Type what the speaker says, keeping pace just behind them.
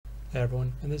Hey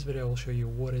everyone, in this video I will show you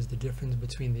what is the difference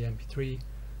between the MP3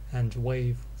 and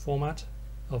WAV format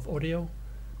of audio.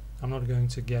 I'm not going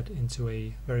to get into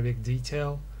a very big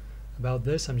detail about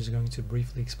this. I'm just going to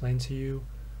briefly explain to you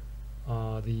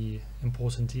the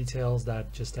important details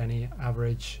that just any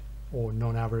average or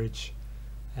non-average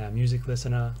music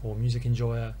listener or music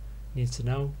enjoyer needs to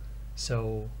know.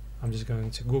 So I'm just going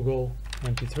to Google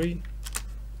MP3.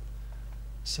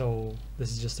 So this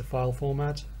is just a file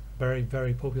format,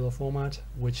 very popular format,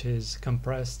 which is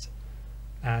compressed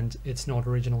and it's not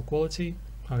original quality.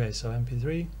 Okay, so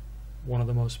MP3, one of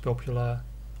the most popular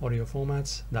audio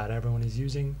formats that everyone is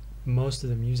using. Most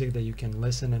of the music that you can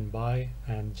listen and buy,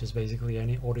 and just basically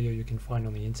any audio you can find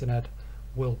on the internet,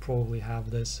 will probably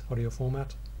have this audio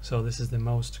format. So this is the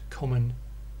most common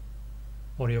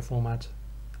audio format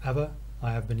ever.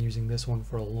 I have been using this one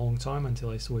for a long time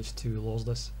until I switched to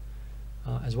lossless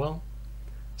as well.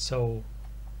 So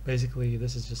basically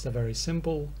this is just a very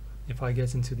simple, if I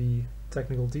get into the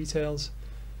technical details,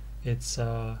 it's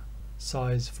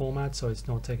size format, so it's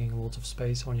not taking a lot of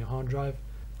space on your hard drive.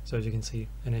 So as you can see,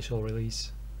 initial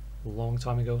release a long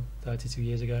time ago, 32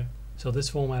 years ago. So this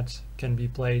format can be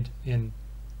played in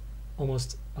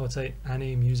almost, I would say,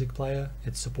 any music player.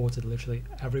 It's supported literally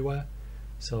everywhere,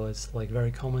 so it's like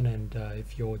very common. And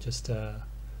if you're just a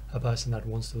person that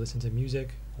wants to listen to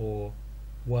music or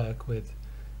work with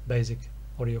basic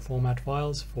audio format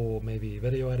files for maybe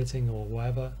video editing or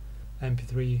whatever,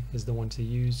 MP3 is the one to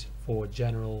use for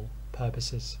general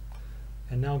purposes.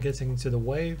 And now getting into the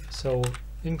WAV. So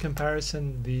in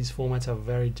comparison, these formats are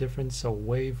very different. So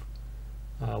WAV,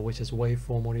 which is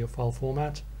waveform audio file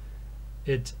format,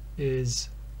 it is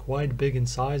quite big in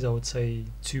size. I would say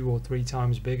 2 or 3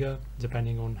 times bigger,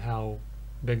 depending on how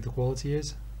big the quality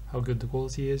is, how good the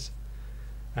quality is.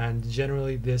 And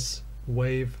generally this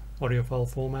WAV audio file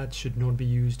format should not be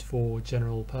used for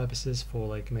general purposes, for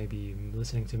like maybe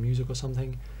listening to music or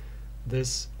something.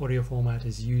 This audio format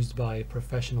is used by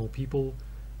professional people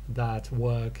that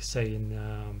work, say, in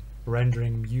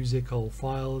rendering musical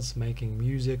files, making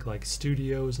music, like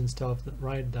studios and stuff,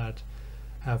 that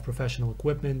have professional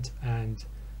equipment, and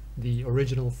the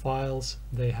original files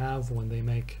they have when they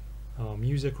make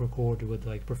music recorded with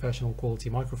like professional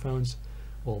quality microphones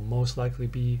will most likely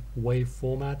be WAV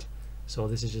format. So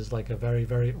this is just like a very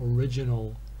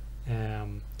original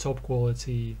top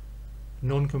quality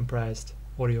non-compressed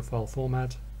audio file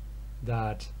format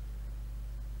that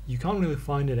you can't really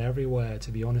find it everywhere,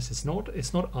 to be honest. It's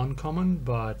not uncommon,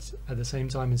 but at the same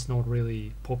time it's not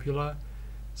really popular.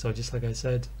 So just like I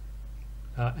said,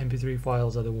 MP3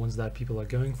 files are the ones that people are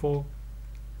going for.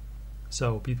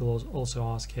 So people also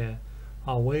ask here,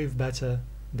 are WAV better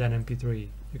than MP3?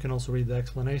 You can also read the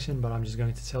explanation, but I'm just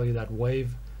going to tell you that WAV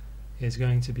is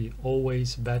going to be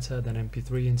always better than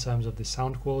MP3 in terms of the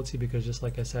sound quality, because just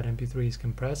like I said, MP3 is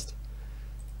compressed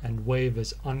and WAV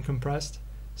is uncompressed.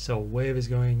 So WAV is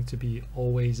going to be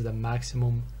always the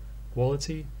maximum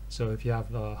quality. So if you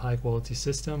have a high quality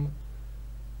system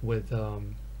with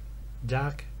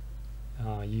DAC,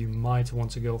 you might want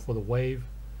to go for the WAV,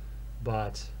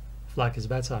 but FLAC is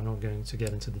better. I'm not going to get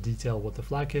into the detail what the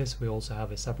FLAC is. We also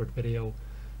have a separate video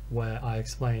where I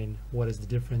explain what is the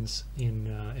difference in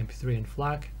MP3 and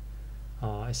FLAC,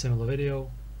 a similar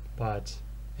video, but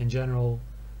in general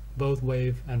both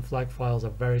WAV and FLAC files are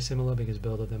very similar because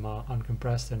both of them are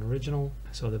uncompressed and original.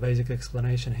 So the basic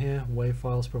explanation here, WAV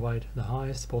files provide the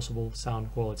highest possible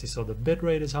sound quality. So the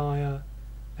bitrate is higher,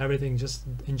 everything just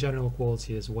in general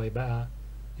quality is way better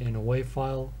in a WAV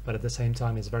file, but at the same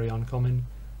time it's very uncommon.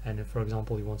 And if, for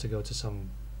example, you want to go to some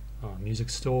music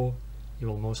store, you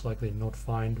will most likely not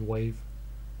find WAV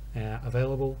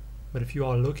available. But if you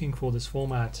are looking for this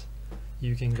format,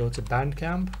 you can go to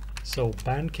Bandcamp. So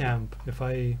Bandcamp, if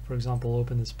I, for example,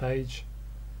 open this page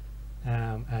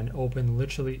and open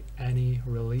literally any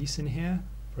release in here,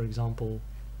 for example,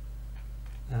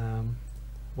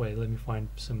 wait, let me find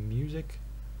some music.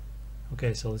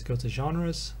 Okay, so let's go to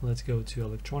genres. Let's go to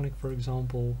electronic, for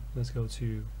example. Let's go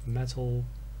to metal.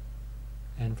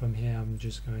 And from here I'm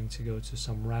just going to go to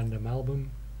some random album,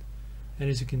 and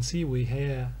as you can see, we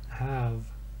here have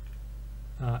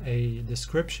a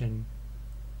description.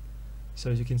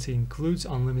 So as you can see, includes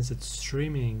unlimited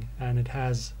streaming, and it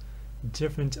has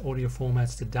different audio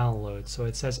formats to download. So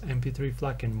it says MP3,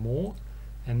 FLAC and more,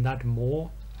 and that more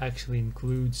actually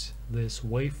includes this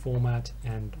WAV format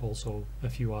and also a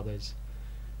few others.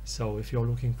 So if you're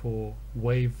looking for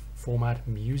WAV format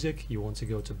music, you want to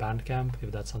go to Bandcamp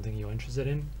if that's something you're interested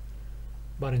in.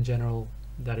 But in general,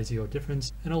 that is your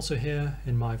difference. And also here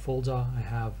in my folder I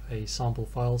have a sample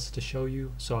files to show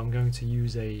you. So I'm going to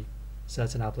use a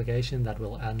certain application that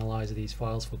will analyze these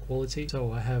files for quality.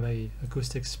 So I have a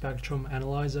acoustic spectrum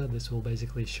analyzer. This will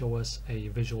basically show us a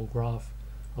visual graph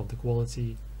of the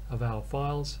quality of our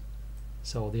files.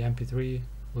 So the MP3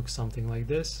 looks something like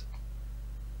this,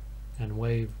 and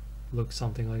WAV looks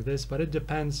something like this, but it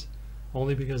depends.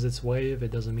 Only because it's WAV,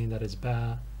 it doesn't mean that it's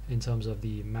bad in terms of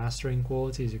the mastering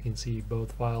quality. As you can see,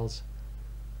 both files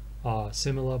are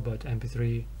similar, but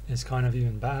MP3 is kind of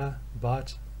even better.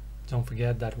 But don't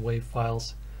forget that WAV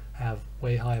files have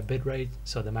way higher bitrate,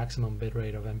 so the maximum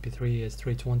bitrate of MP3 is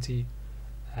 320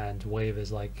 and WAV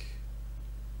is like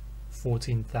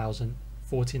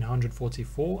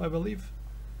 1444, I believe,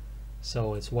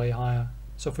 so it's way higher.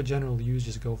 So for general use,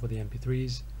 just go for the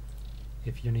MP3s.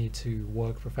 If you need to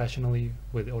work professionally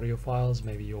with audio files,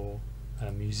 maybe you're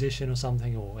a musician or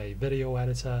something, or a video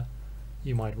editor,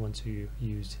 you might want to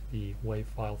use the WAV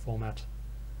file format.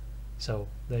 So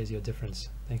there's your difference.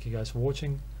 Thank you guys for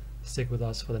watching. Stick with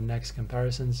us for the next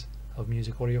comparisons of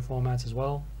music audio formats as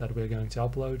well that we're going to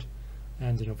upload,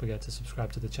 and don't forget to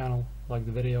subscribe to the channel, like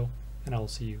the video, and I will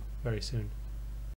see you very soon.